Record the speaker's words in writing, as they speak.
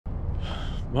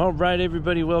All right,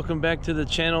 everybody, welcome back to the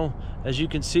channel. As you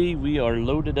can see, we are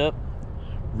loaded up,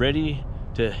 ready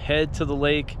to head to the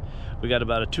lake. We got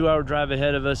about a 2-hour drive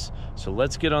ahead of us, so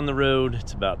let's get on the road.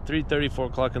 It's about 3:30, 4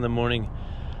 o'clock in the morning.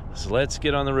 So let's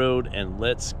get on the road and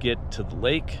let's get to the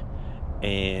lake.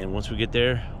 And once we get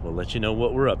there, we'll let you know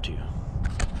what we're up to.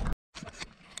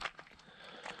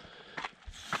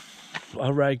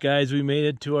 All right, guys, we made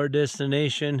it to our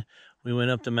destination. We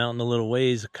went up the mountain a little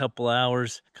ways, a couple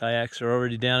hours. Kayaks are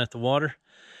already down at the water.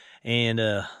 And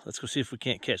let's go see if we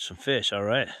can't catch some fish, all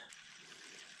right?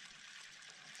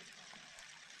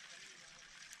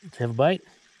 Did you have a bite?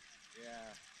 Yeah,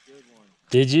 good one.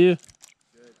 Did you?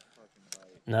 Good fucking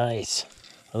bite. Nice.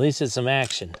 At least it's some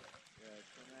action. Yeah,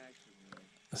 it's some action,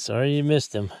 man. Sorry you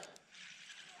missed him.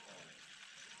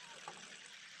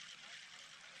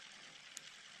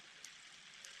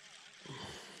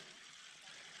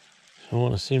 Don't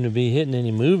want to seem to be hitting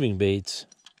any moving baits.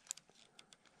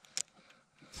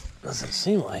 Doesn't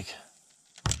seem like.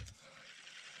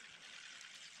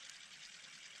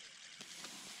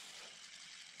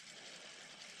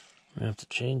 We have to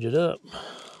change it up.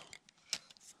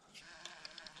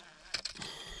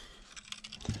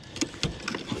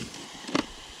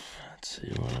 Let's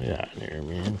see what I got in here,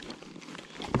 man.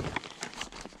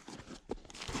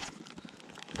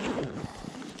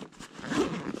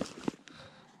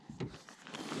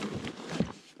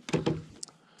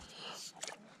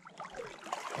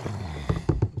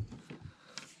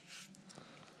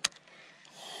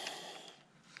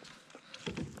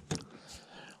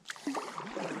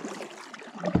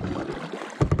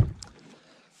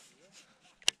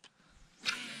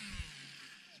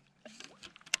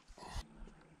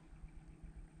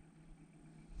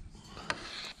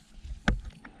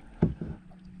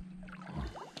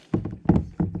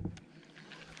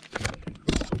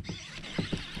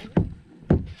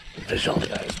 Fish on,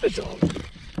 guys, fish on.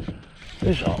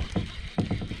 Fish on.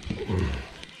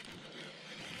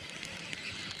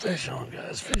 Fish on,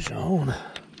 guys, fish on.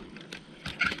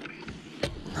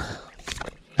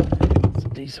 It's a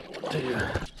decent one, too.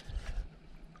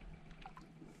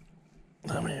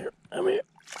 Come here, come here.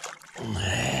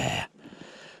 Yeah,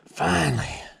 finally.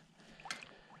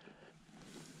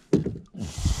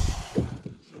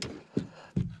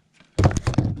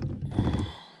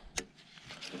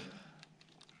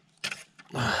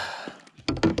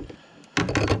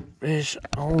 Fish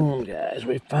on, guys.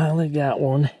 We finally got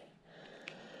one.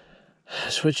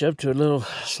 Switch up to a little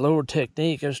slower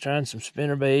technique. I was trying some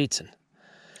spinner baits and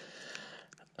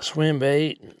a swim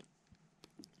bait.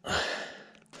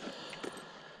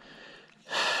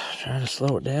 Trying to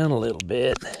slow it down a little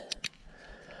bit.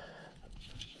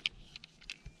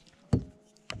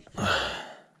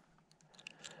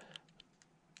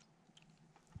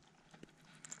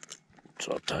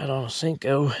 So tight on a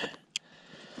Senko.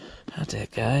 Not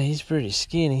that guy, he's pretty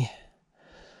skinny.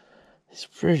 He's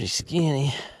pretty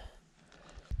skinny.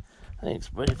 Thanks,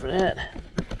 buddy, for that.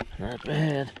 Not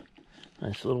bad.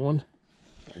 Nice little one.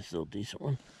 Nice little decent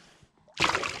one.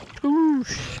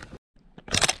 Whoosh.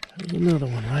 There's another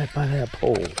one right by that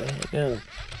pole. There we go.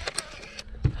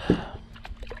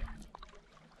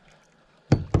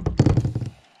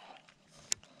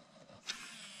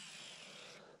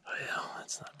 Well,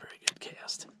 that's not a very good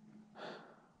cast.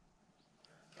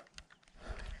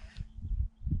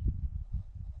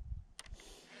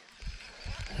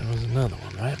 There was another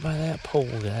one right by that pole,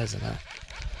 guys, and I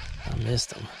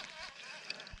missed him.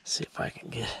 See if I can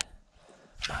get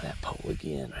by that pole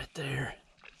again right there.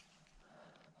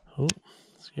 Oh,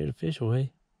 scared the fish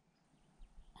away.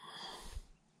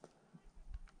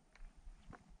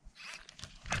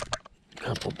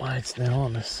 Couple bites now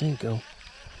on the Senko.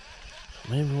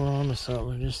 Maybe we're on to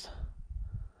something. Just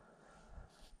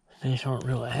fish aren't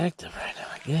real active right now,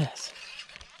 I guess.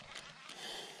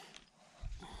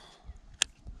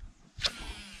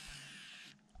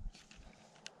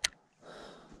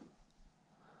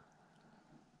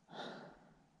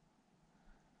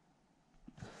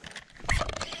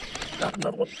 Got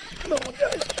another one. Another one,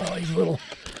 guys. Oh, he's little.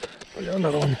 We got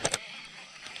another one.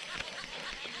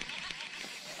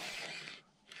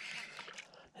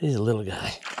 He's a little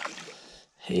guy.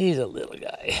 He's a little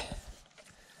guy.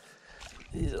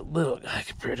 He's a little guy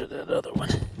compared to that other one.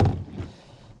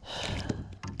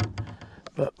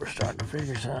 But we're starting to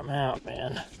figure something out,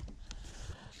 man.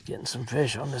 Getting some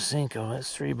fish on the Senko.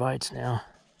 That's 3 bites now.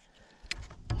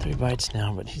 3 bites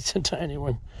now, but he's a tiny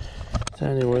one.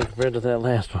 Tiny one compared to that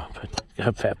last one, but got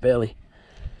a fat belly.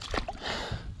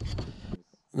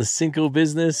 The Senko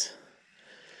business.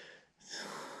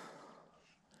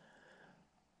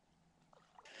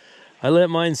 I let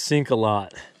mine sink a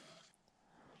lot.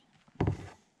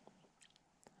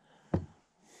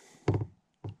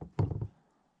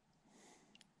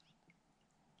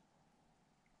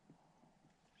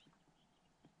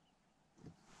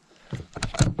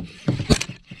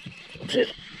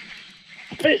 Fish.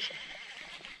 Fish.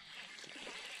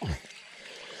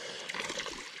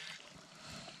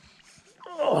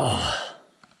 Oh.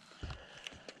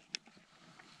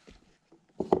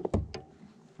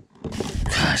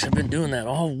 Gosh, I've been doing that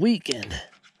all weekend.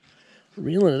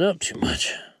 Reeling it up too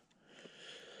much.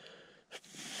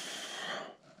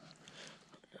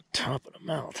 Top of the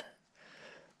mouth.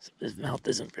 This mouth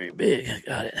isn't very big. I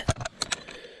got it.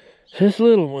 Just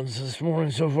little ones this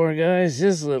morning so far, guys.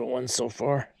 Just little ones so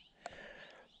far.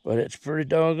 But it's pretty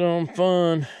doggone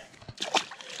fun.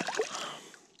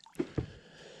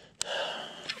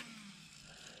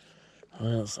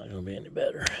 Well, it's not going to be any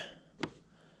better.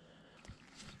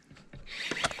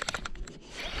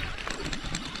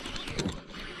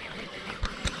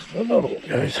 Another one,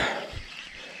 guys.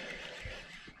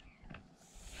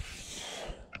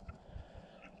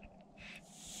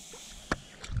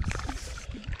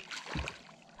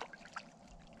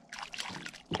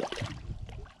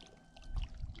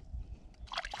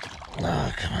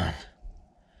 Oh, come on.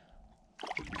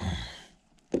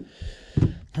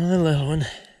 Another little one.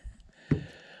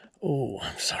 Oh,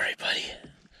 I'm sorry, buddy.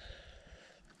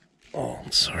 Oh,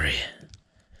 I'm sorry.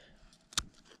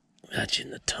 Got you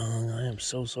in the tongue. I am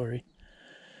so sorry.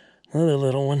 Another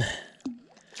little one.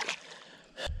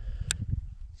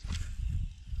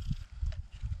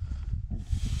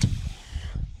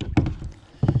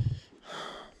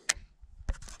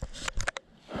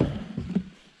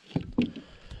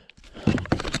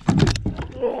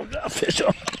 Oh, got a fish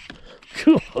on.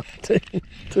 Cool.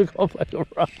 Took off like a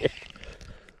rocket.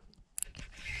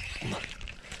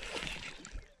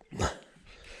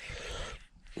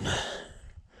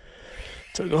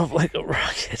 Took off like a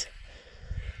rocket.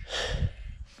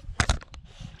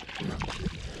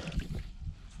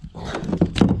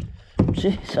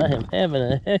 Jeez, I am having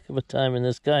a heck of a time in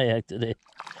this kayak today.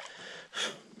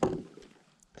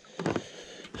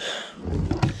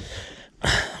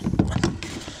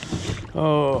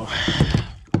 Oh.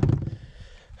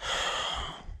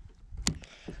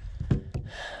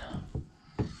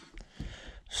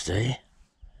 Stay.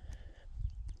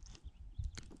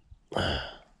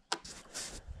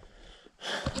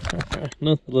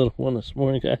 Another little one this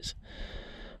morning, guys.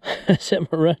 I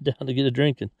set my rod down to get a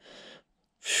drink and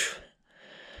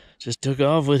just took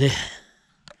off with it.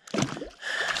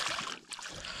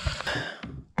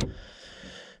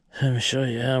 Let me show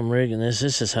you how I'm rigging this.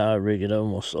 This is how I rig it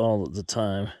almost all of the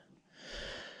time.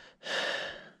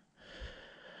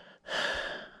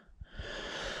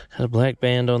 Got a black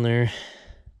band on there.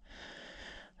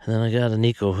 And then I got a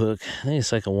Nico hook. I think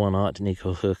it's like a 1/0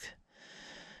 Nico hook.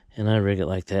 And I rig it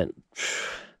like that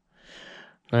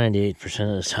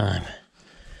 98% of the time.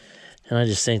 And I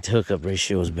just think the hookup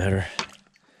ratio is better.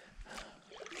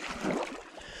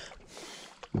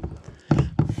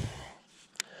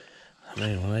 I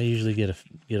mean, when I usually get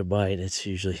a bite, it's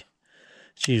usually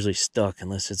stuck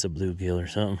unless it's a bluegill or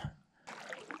something.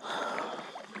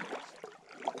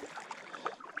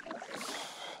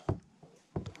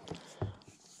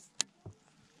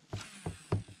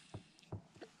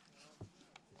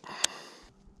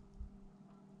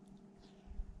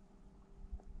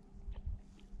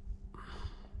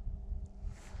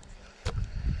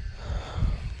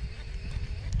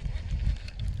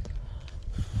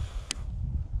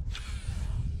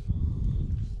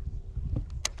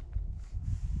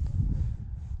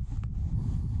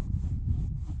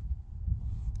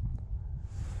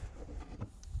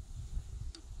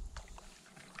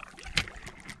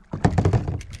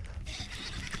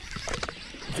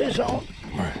 Fish on.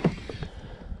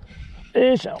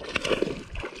 Fish on.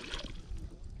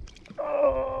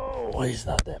 Oh, he's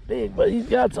not that big, but he's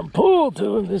got some pull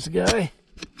to him, this guy.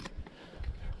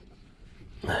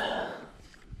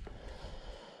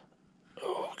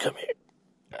 Oh, come here.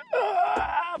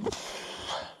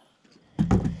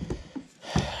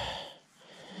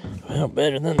 Well,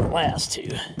 better than the last two.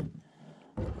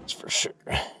 That's for sure.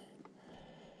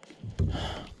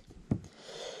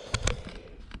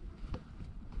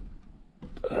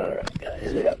 Alright,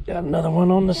 guys, got another one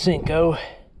on the Senko.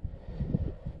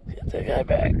 Get that guy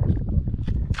back.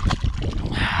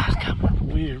 Got my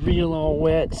weird reel all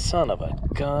wet. Son of a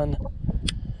gun.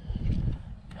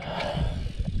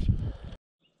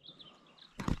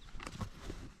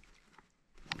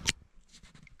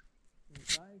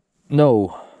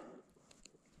 No.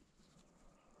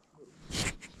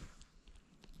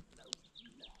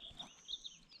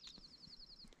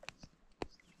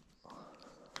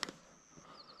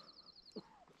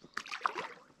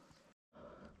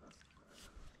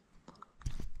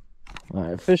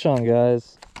 Alright, fish on,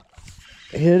 guys.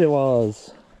 Hit it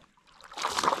was.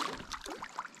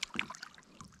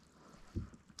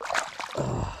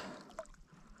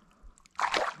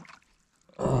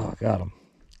 got him.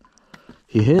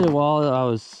 He hit it while I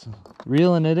was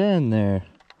reeling it in there.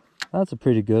 That's a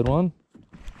pretty good one.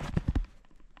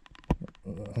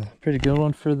 Pretty good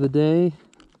one for the day,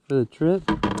 for the trip.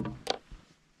 Nice.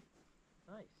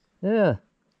 Yeah. A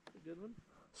good one.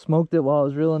 Smoked it while I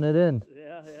was reeling it in.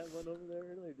 Yeah, I had one over there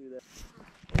earlier do that.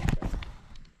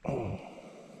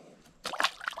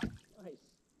 Nice.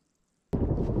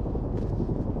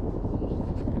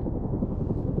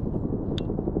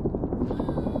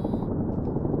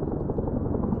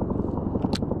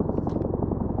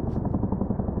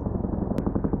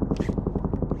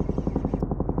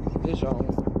 Fish on.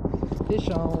 Fish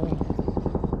on.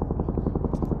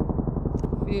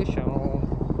 Fish on.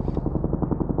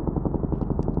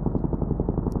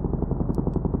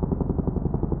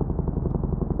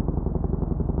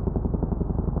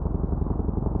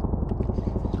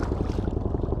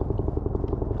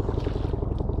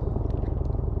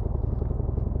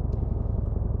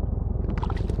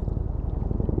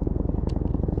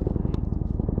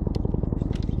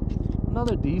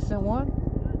 Another decent one.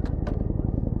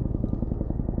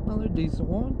 Another decent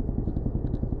one.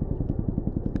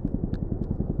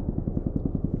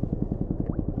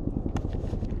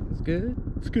 It's good.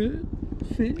 It's good.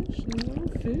 Fish.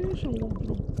 Fish.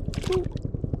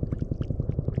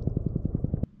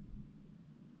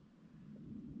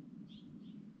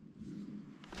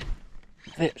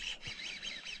 Fish.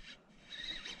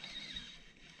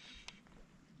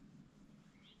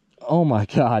 Oh my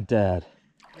God, Dad.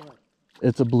 What?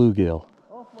 It's a bluegill.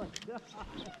 Oh my God.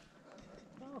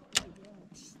 Oh my God.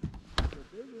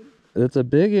 It's a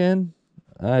big one.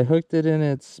 I hooked it in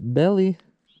its belly.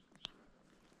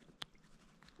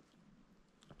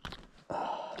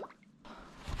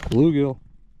 Bluegill.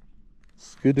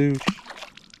 Skadoosh.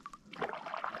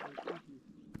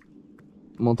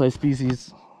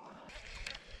 Multi-species.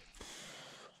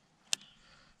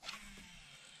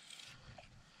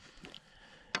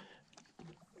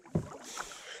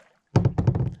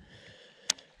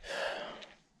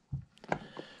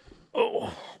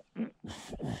 Oh.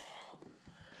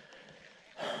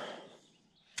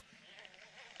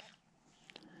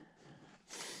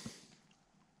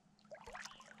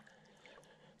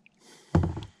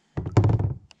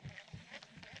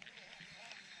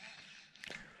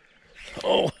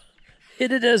 Oh,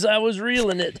 hit it as I was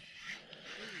reeling it.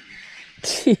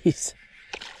 Jeez.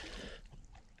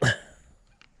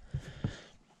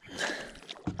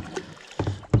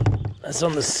 That's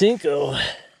on the Senko.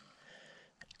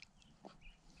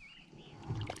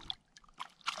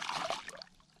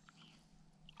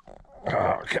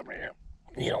 Oh, come here.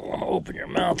 You don't want to open your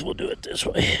mouth. We'll do it this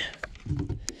way.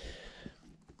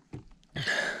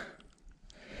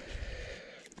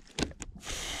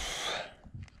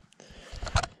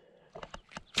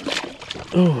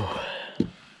 Oh.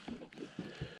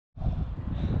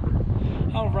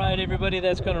 All right, everybody,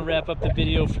 that's going to wrap up the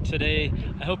video for today.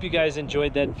 I hope you guys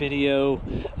enjoyed that video.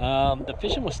 The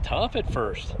fishing was tough at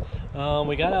first.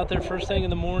 We got out there first thing in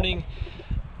the morning.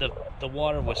 The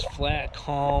water was flat,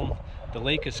 calm. The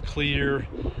lake is clear.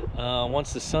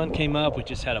 Once the sun came up, we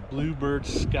just had a bluebird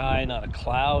sky, not a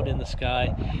cloud in the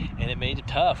sky, and it made it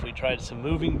tough. We tried some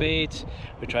moving baits,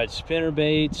 we tried spinner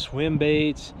baits, swim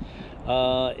baits,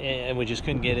 and we just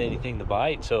couldn't get anything to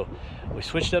bite. So we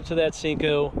switched up to that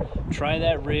Senko. Try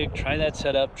that rig, try that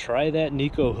setup, try that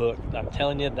Nico hook. I'm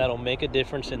telling you, that'll make a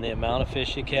difference in the amount of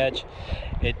fish you catch.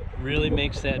 It really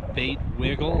makes that bait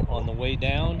wiggle on the way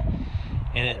down,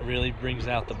 and it really brings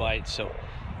out the bite. So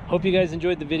hope you guys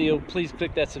enjoyed the video. Please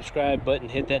click that subscribe button,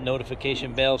 hit that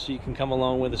notification bell so you can come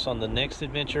along with us on the next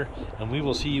adventure, and we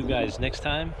will see you guys next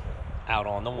time out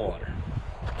on the water.